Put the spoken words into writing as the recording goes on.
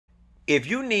if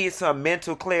you need some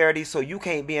mental clarity so you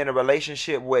can't be in a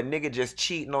relationship where a nigga just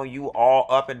cheating on you all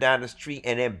up and down the street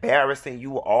and embarrassing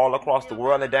you all across the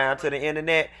world and down to the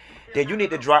internet, then you need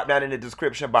to drop down in the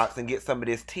description box and get some of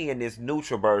this tea and this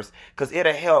NutriBurst, because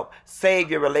it'll help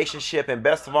save your relationship and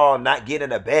best of all, not get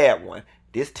in a bad one.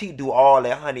 This tea do all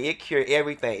that, honey. It cure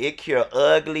everything. It cure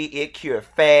ugly. It cure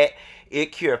fat.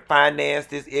 It cure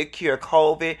finances. It cure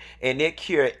COVID. And it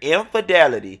cure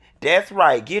infidelity. That's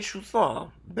right. Get you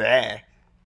some. Bye.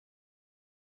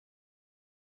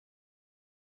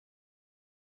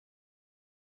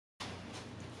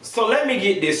 So let me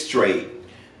get this straight.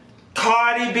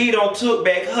 Cardi B done took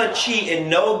back her cheating,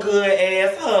 no good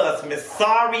ass husband,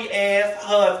 sorry ass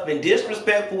husband,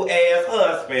 disrespectful ass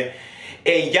husband,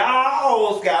 and y'all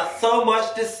hoes got so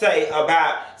much to say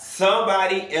about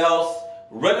somebody else's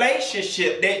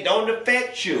relationship that don't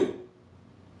affect you.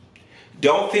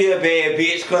 Don't feel bad,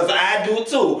 bitch, cause I do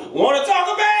too. Wanna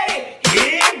talk about it?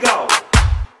 Here you go.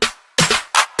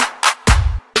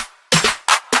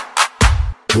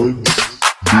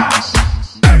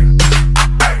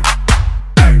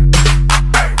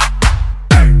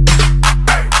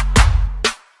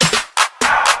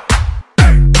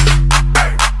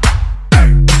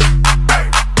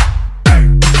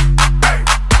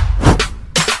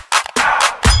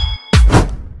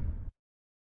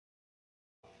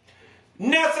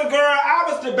 Nessa girl, I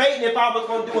was debating if I was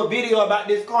going to do a video about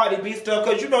this Cardi B stuff,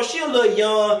 because you know she a little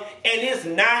young and it's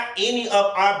not any of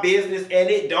our business and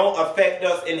it don't affect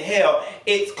us in hell.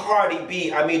 It's Cardi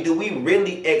B. I mean, do we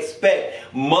really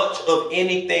expect much of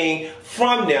anything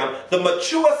from them? The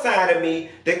mature side of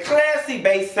me, the classy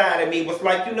based side of me was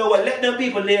like, you know what, let them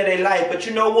people live their life. But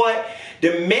you know what?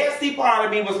 The messy part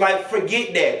of me was like,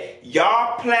 forget that.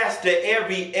 Y'all plaster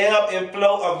every ebb and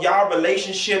flow of y'all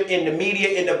relationship in the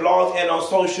media, in the blogs, and on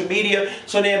social media.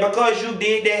 So then because you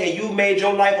did that and you made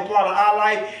your life a part of our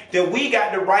life, then we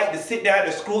got the right to sit down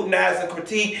and scrutinize and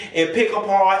critique and pick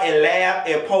apart and laugh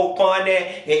and poke fun at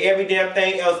and every damn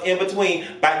thing else in between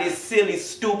by this silly,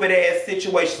 stupid ass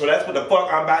situation. So that's what the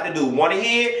fuck I'm about to do. Want to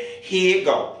hear it? Here it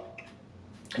go.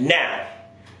 Now,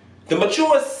 the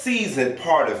mature seasoned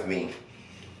part of me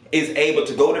is able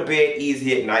to go to bed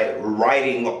easy at night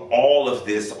writing all of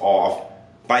this off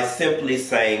by simply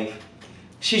saying,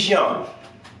 she's young.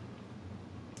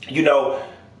 You know,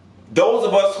 those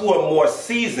of us who are more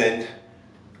seasoned,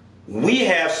 we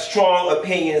have strong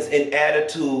opinions and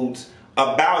attitudes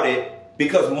about it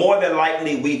because more than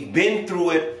likely we've been through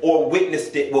it or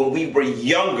witnessed it when we were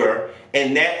younger,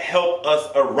 and that helped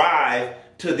us arrive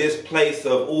to this place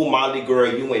of, ooh, Molly girl,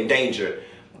 you in danger.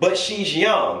 But she's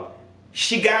young.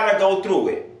 She gotta go through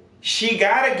it. She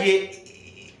gotta get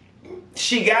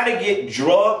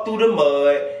drugged through the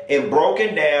mud and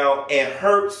broken down and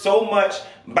hurt so much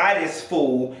by this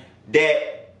fool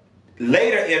that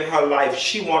later in her life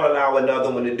she won't allow another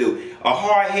one to do. A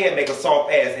hard head make a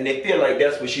soft ass, and they feel like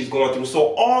that's what she's going through.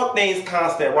 So all things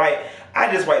constant, right? I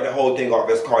just write the whole thing off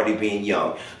as Cardi being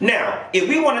young. Now, if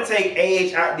we want to take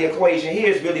age out the equation,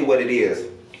 here's really what it is.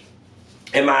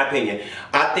 In my opinion,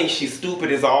 I think she's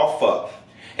stupid as all fuck.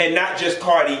 And not just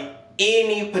Cardi,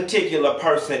 any particular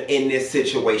person in this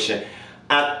situation.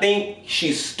 I think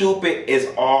she's stupid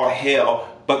as all hell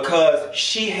because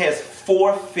she has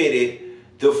forfeited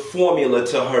the formula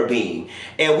to her being.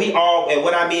 And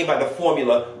what I mean by the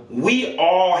formula, we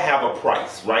all have a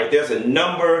price, right? There's a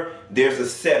number, there's a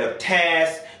set of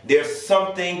tasks, there's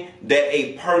something that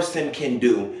a person can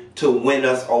do to win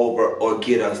us over or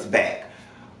get us back.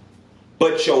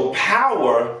 But your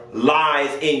power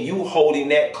lies in you holding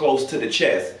that close to the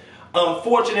chest.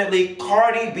 Unfortunately,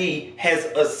 Cardi B has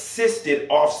assisted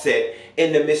Offset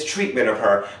in the mistreatment of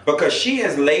her because she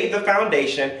has laid the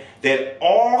foundation that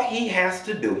all he has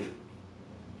to do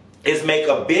is make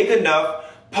a big enough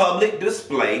public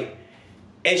display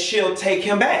and she'll take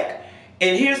him back.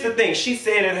 And here's the thing, she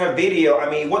said in her video, I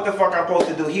mean, what the fuck I'm supposed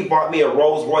to do? He bought me a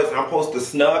Rolls Royce and I'm supposed to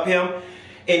snub him?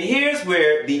 And here's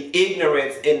where the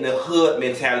ignorance and the hood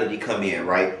mentality come in,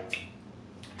 right?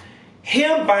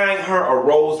 Him buying her a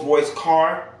Rolls Royce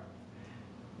car,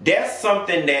 that's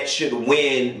something that should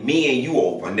win me and you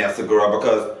over, Nessa girl,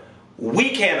 because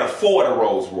we can't afford a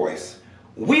Rolls Royce.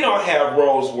 We don't have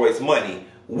Rolls Royce money.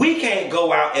 We can't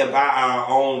go out and buy our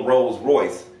own Rolls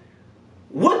Royce.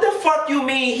 What the fuck you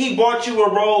mean he bought you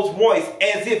a Rolls Royce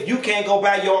as if you can't go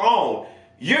buy your own?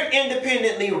 You're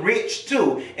independently rich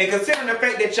too. And considering the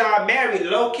fact that y'all married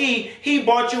low-key, he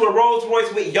bought you a Rolls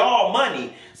Royce with y'all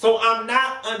money. So I'm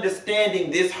not understanding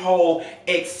this whole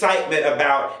excitement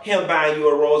about him buying you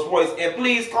a Rolls Royce. And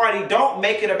please, Cardi, don't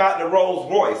make it about the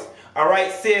Rolls Royce. All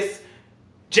right, sis?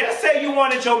 Just say you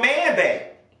wanted your man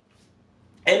back.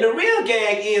 And the real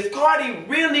gag is Cardi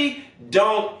really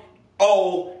don't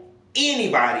owe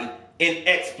anybody an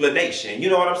explanation. You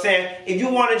know what I'm saying? If you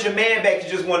wanted your man back, you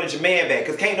just wanted your man back.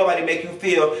 Because can't nobody make you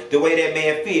feel the way that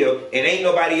man feel. And ain't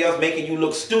nobody else making you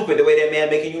look stupid the way that man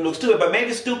making you look stupid. But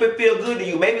maybe stupid feel good to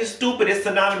you. Maybe stupid is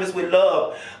synonymous with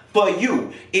love for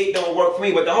you. It don't work for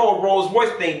me. But the whole Rolls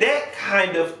Royce thing, that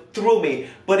kind of threw me.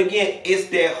 But again, it's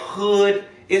that hood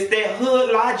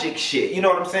logic shit. You know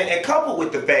what I'm saying? And coupled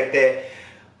with the fact that,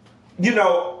 you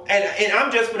know, and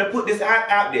I'm just going to put this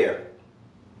out there.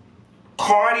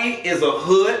 Cardi is a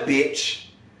hood bitch.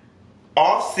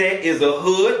 Offset is a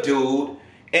hood dude.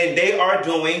 And they are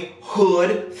doing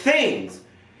hood things.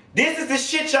 This is the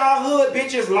shit y'all hood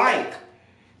bitches like.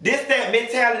 This that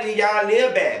mentality y'all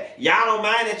live by. Y'all don't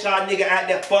mind that y'all nigga out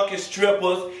there fucking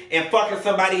strippers and fucking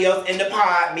somebody else in the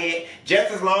apartment.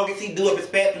 Just as long as he do it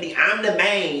respectfully, I'm the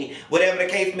main. Whatever the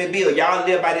case may be. Y'all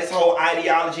live by this whole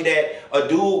ideology that a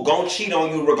dude gon' cheat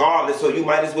on you regardless. So you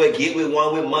might as well get with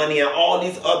one with money and all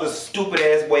these other stupid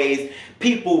ass ways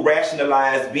people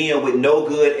rationalize being with no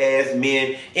good ass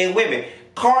men and women.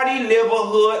 Cardi live a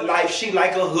hood life. She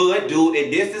like a hood dude.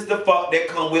 And this is the fuck that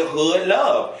come with hood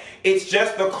love. It's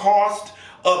just the cost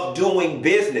of doing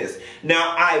business.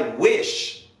 Now, I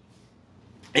wish,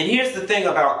 and here's the thing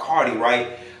about Cardi,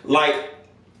 right? Like,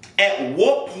 at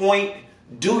what point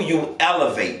do you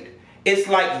elevate? It's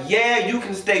like, yeah, you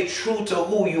can stay true to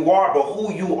who you are, but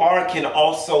who you are can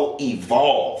also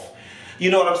evolve. You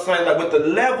know what I'm saying? Like, with the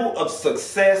level of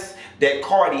success that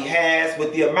Cardi has,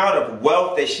 with the amount of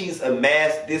wealth that she's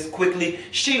amassed this quickly,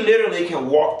 she literally can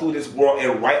walk through this world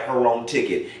and write her own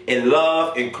ticket in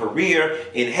love, in career,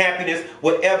 in happiness,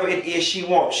 whatever it is she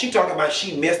wants. She talking about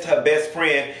she missed her best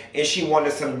friend and she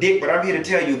wanted some dick, but I'm here to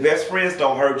tell you, best friends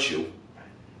don't hurt you.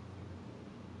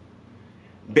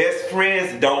 Best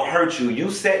friends don't hurt you. You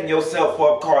setting yourself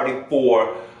up, Cardi,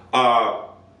 for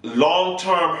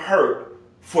long-term hurt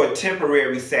for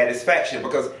temporary satisfaction,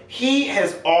 because he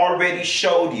has already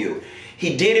showed you.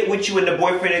 He did it with you in the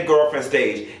boyfriend and girlfriend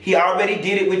stage. He already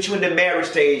did it with you in the marriage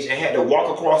stage and had to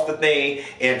walk across the thing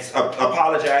and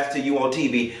apologize to you on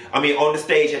TV. I mean, on the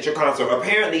stage at your concert.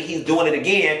 Apparently, he's doing it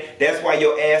again. That's why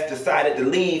your ass decided to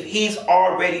leave. He's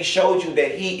already showed you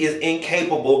that he is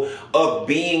incapable of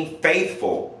being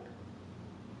faithful.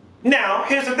 Now,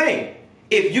 here's the thing.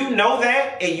 If you know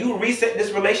that and you reset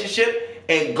this relationship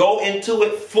and go into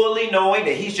it fully knowing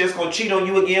that he's just going to cheat on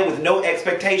you again with no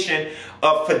expectation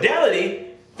of fidelity,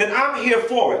 then I'm here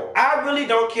for it. I really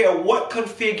don't care what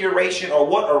configuration or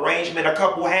what arrangement a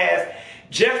couple has,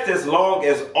 just as long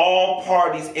as all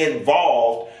parties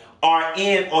involved are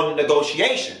in on the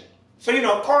negotiation. So, you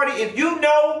know, Cardi, if you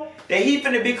know that he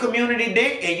finna be community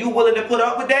dick and you willing to put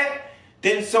up with that,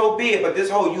 then so be it. But this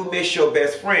whole you miss your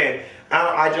best friend,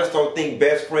 I just don't think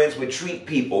best friends would treat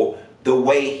people the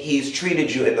way he's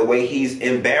treated you and the way he's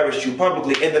embarrassed you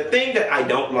publicly. And the thing that I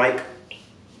don't like,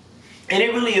 and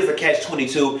it really is a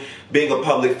catch-22 being a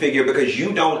public figure, because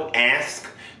you don't ask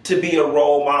to be a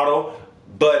role model,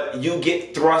 but you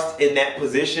get thrust in that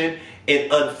position.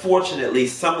 And unfortunately,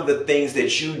 some of the things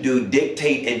that you do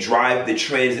dictate and drive the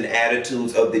trends and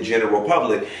attitudes of the general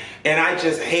public. And I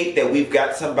just hate that we've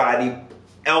got somebody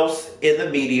else in the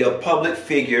media, a public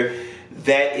figure,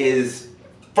 that is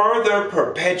further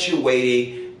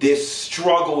perpetuating this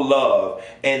struggle love,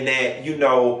 and that, you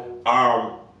know,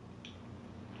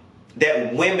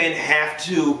 that women have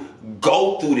to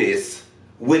go through this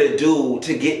with a dude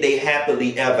to get they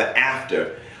happily ever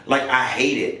after. Like, I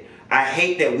hate it. I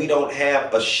hate that we don't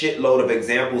have a shitload of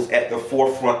examples at the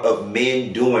forefront of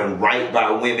men doing right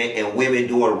by women and women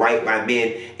doing right by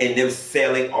men and them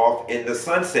sailing off in the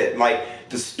sunset. Like,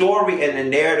 the story and the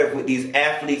narrative with these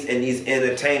athletes and these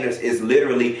entertainers is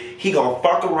literally, he gonna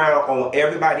fuck around on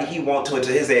everybody he want to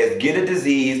until his ass get a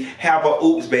disease, have a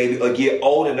oops baby, or get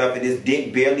old enough and his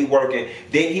dick barely working.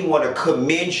 Then he wanna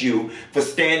commend you for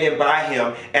standing by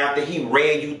him after he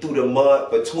ran you through the mud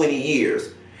for 20 years.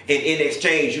 And in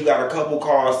exchange, you got a couple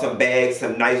cars, some bags,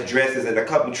 some nice dresses, and a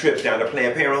couple trips down to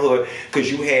Planned Parenthood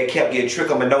because you had kept getting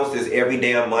trichomoniasis every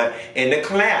damn month and the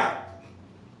clap.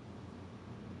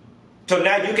 So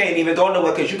now you can't even go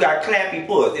nowhere because you got clappy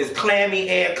puss. It's clammy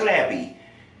and clappy.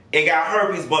 And got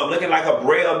herpes bump looking like a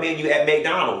Braille menu at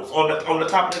McDonald's on the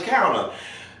top of the counter.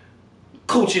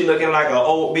 Coochie looking like an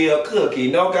oatmeal cookie.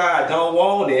 No, God, don't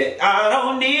want it. I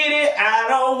don't need it. I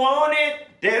don't want it.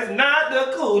 There's not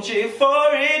the coochie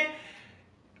for it.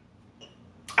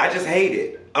 I just hate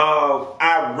it.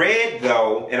 I read,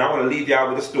 though, and I want to leave y'all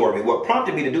with a story. What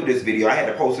prompted me to do this video, I had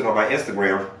to post it on my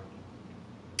Instagram.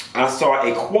 I saw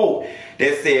a quote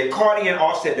that said, Cardi and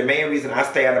Offset, the main reason I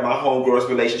stay out of my homegirls'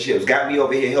 relationships. Got me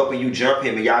over here helping you jump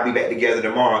him and y'all be back together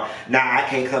tomorrow. Now I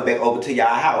can't come back over to y'all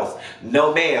house.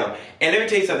 No, ma'am. And let me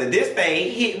tell you something. This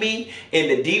thing hit me in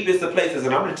the deepest of places,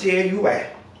 and I'm going to tell you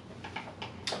why.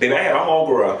 Baby, I had a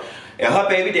homegirl. And her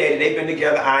baby daddy, they've been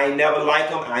together. I ain't never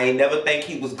liked him. I ain't never think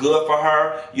he was good for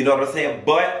her. You know what I'm saying?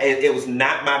 But it was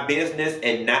not my business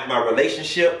and not my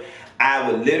relationship. I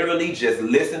would literally just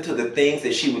listen to the things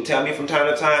that she would tell me from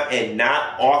time to time and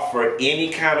not offer any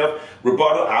kind of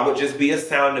rebuttal. I would just be a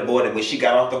sounding board. And when she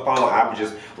got off the phone, I would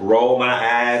just roll my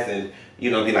eyes and, you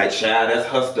know, be like, child, that's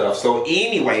her stuff. So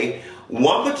anyway,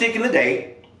 one particular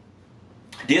day,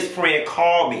 this friend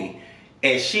called me.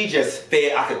 And she just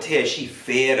fed, I could tell she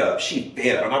fed up. She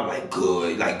fed up. And I'm like,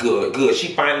 good, good.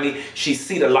 She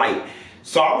see the light.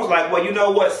 So I was like, well, you know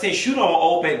what? Since you don't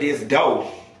open this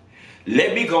door,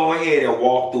 let me go ahead and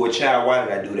walk through a child. Why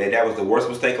did I do that? That was the worst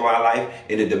mistake of my life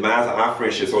and the demise of our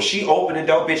friendship. So she opened the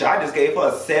door, bitch. I just gave her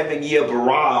a 7-year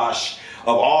barrage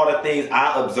of all the things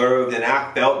I observed and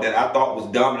I felt that I thought was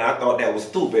dumb and I thought that was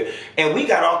stupid. And we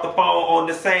got off the phone on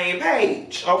the same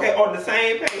page. Okay, on the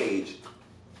same page.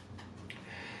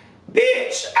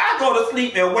 Bitch, I go to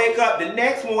sleep and wake up the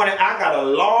next morning. I got a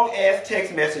long ass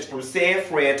text message from said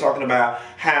friend talking about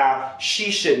how she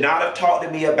should not have talked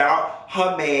to me about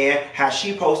her man, how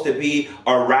she supposed to be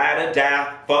a ride or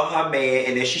die for her man,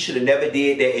 and that she should have never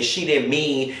did that, and she didn't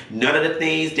mean none of the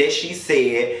things that she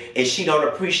said, and she don't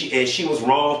appreciate, and she was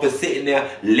wrong for sitting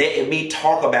there letting me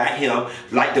talk about him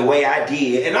like the way I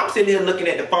did. And I'm sitting here looking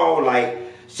at the phone like,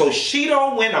 so she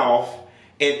done went off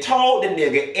and told the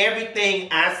nigga everything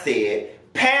I said,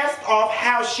 passed off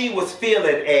how she was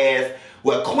feeling as,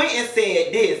 well, Quentin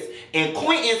said this, and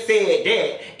Quentin said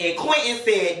that, and Quentin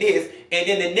said this, and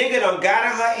then the nigga done got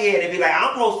in her head and be like,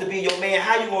 I'm supposed to be your man,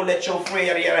 how you gonna let your friend,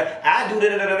 yada yada, I do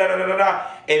da da da da da da da,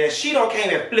 and then she done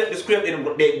came and flipped the script and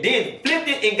then flipped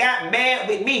it and got mad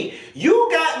with me. You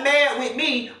got mad with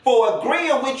me for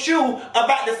agreeing with you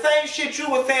about the same shit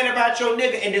you were saying about your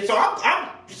nigga, and then so I'm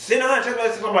sitting on her,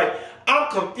 I'm like,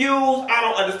 I'm confused. I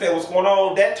don't understand what's going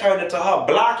on. That turned into her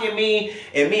blocking me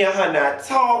and me and her not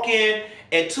talking.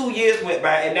 And 2 years went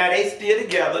by and now they still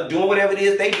together doing whatever it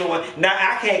is they doing. Now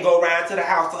I can't go around to the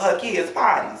house to her kids'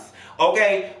 parties.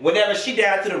 Okay? Whenever she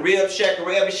down to the rib shack or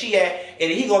wherever she at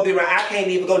and he gonna be around, I can't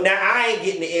even go. Now I ain't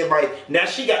getting the invite. Now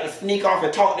she got to sneak off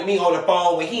and talk to me on the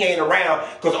phone when he ain't around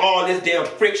because all this damn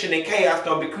friction and chaos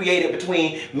gonna be created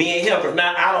between me and him because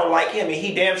now I don't like him and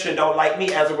he damn sure don't like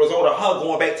me as a result of her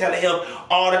going back telling him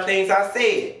all the things I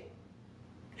said.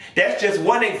 That's just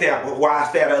one example of why I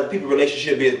stay out of other people's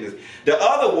relationship business. The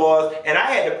other was, and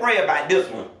I had to pray about this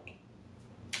one.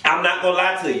 I'm not gonna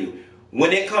lie to you.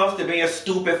 When it comes to being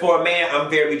stupid for a man, I'm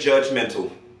very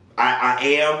judgmental. I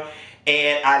am,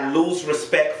 and I lose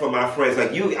respect for my friends.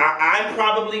 Like you, I'm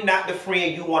probably not the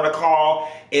friend you want to call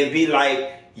and be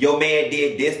like, your man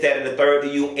did this, that, and the third to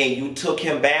you, and you took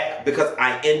him back, because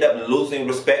I end up losing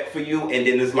respect for you. And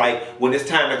then it's like, when it's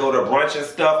time to go to brunch and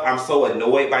stuff, I'm so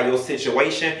annoyed by your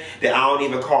situation that I don't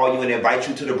even call you and invite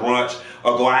you to the brunch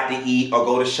or go out to eat or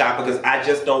go to shop, because I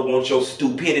just don't want your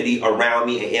stupidity around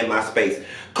me and in my space.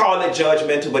 Call it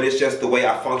judgmental, but it's just the way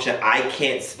I function. I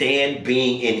can't stand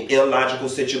being in illogical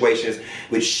situations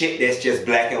with shit that's just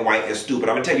black and white and stupid.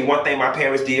 I'm gonna tell you one thing my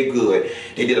parents did good.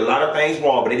 They did a lot of things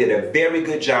wrong, but they did a very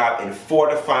good job in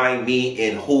fortifying me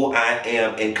in who I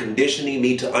am and conditioning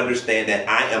me to understand that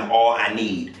I am all I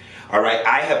need. All right,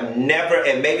 I have never,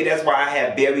 and maybe that's why I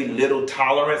have very little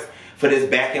tolerance for this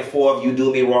back and forth, you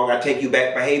do me wrong, I take you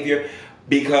back behavior,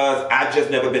 because I've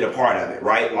just never been a part of it,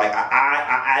 right? Like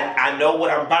I know what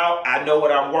I'm about, I know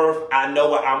what I'm worth, I know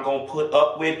what I'm gonna put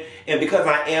up with, and because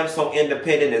I am so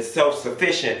independent and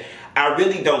self-sufficient, I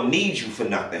really don't need you for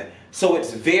nothing. So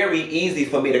it's very easy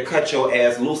for me to cut your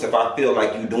ass loose if I feel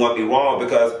like you're doing me wrong,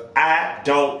 because I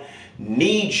don't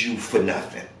need you for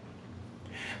nothing.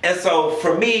 And so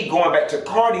for me, going back to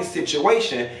Cardi's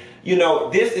situation, you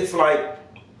know, this is like,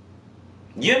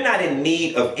 you're not in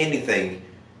need of anything.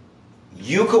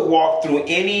 You could walk through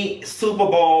any Super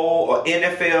Bowl or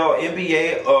NFL or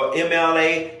NBA or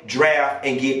MLA draft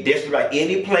and get desperate by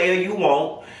any player you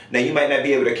want. Now, you might not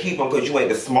be able to keep them because you ain't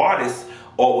the smartest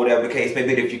or whatever the case may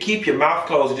be. But if you keep your mouth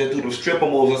closed and just do the stripper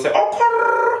moves and say,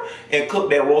 oh, and cook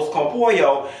that roast con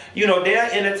pollo, you know, they'll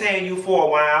entertain you for a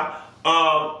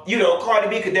while. You know, Cardi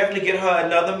B could definitely get her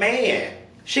another man.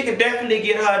 She could definitely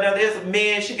get her another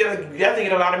man. She could definitely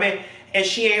get a lot of men. And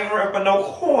she ain't hurting for no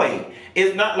coin.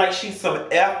 It's not like she's some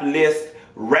F-list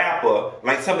rapper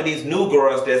like some of these new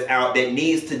girls that's out that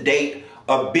needs to date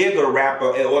a bigger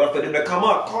rapper in order for them to come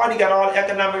up. Cardi got all the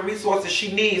economic resources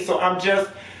she needs, so I'm just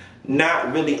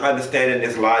not really understanding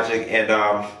this logic. And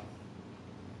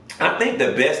I think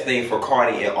the best thing for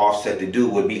Cardi and Offset to do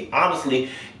would be, honestly,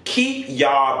 keep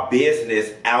y'all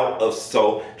business out of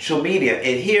social media.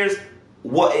 And here's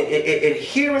what, and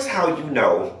here's how you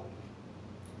know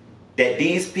that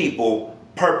these people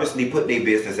purposely put their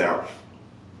business out.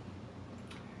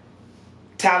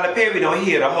 Tyler Perry don't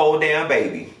hear the whole damn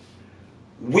baby.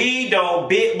 We don't,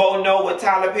 Big Bo, know what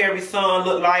Tyler Perry's son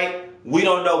look like. We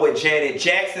don't know what Janet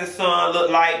Jackson's son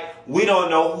look like. We don't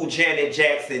know who Janet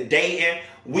Jackson dating.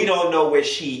 We don't know where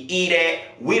she eat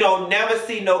at. We don't never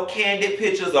see no candid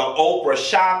pictures of Oprah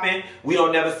shopping. We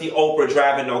don't never see Oprah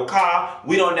driving no car.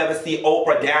 We don't never see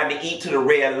Oprah down to eat to the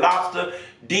Red Lobster.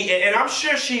 And I'm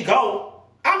sure she go.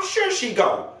 I'm sure she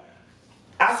go.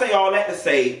 I say all that to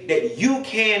say that you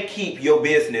can keep your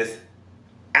business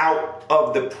out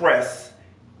of the press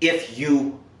if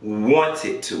you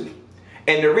wanted to.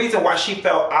 And the reason why she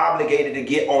felt obligated to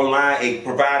get online and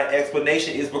provide an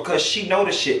explanation is because she know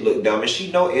the shit look dumb, and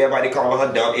she know everybody calling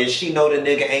her dumb, and she know the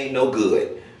nigga ain't no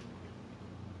good.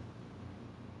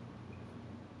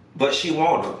 But she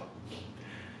want him.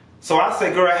 So I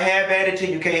say, girl, have at it till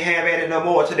you can't have at it no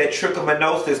more, till that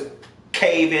trichomoniasis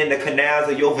cave in the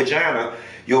canals of your vagina,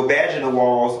 your vaginal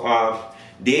walls,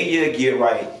 then you'll get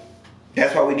right.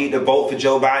 That's why we need to vote for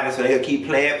Joe Biden, so they'll keep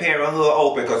Planned Parenthood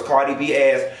open, because Cardi B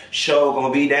ass show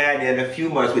gonna be down there in a few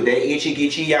months with that itchy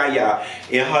gitchy yaya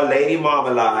in her lady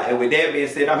mama line. And with that being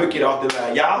said, I'm gonna get off the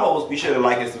line. Y'all hoes be sure to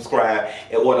like and subscribe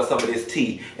and order some of this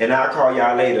tea. And I'll call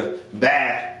y'all later.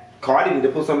 Bye. Cardi need to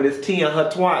put some of this tea in her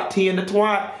twat. Tea in the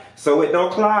twat so it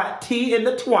don't clot. Tea in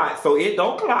the twat so it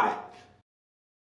don't clot.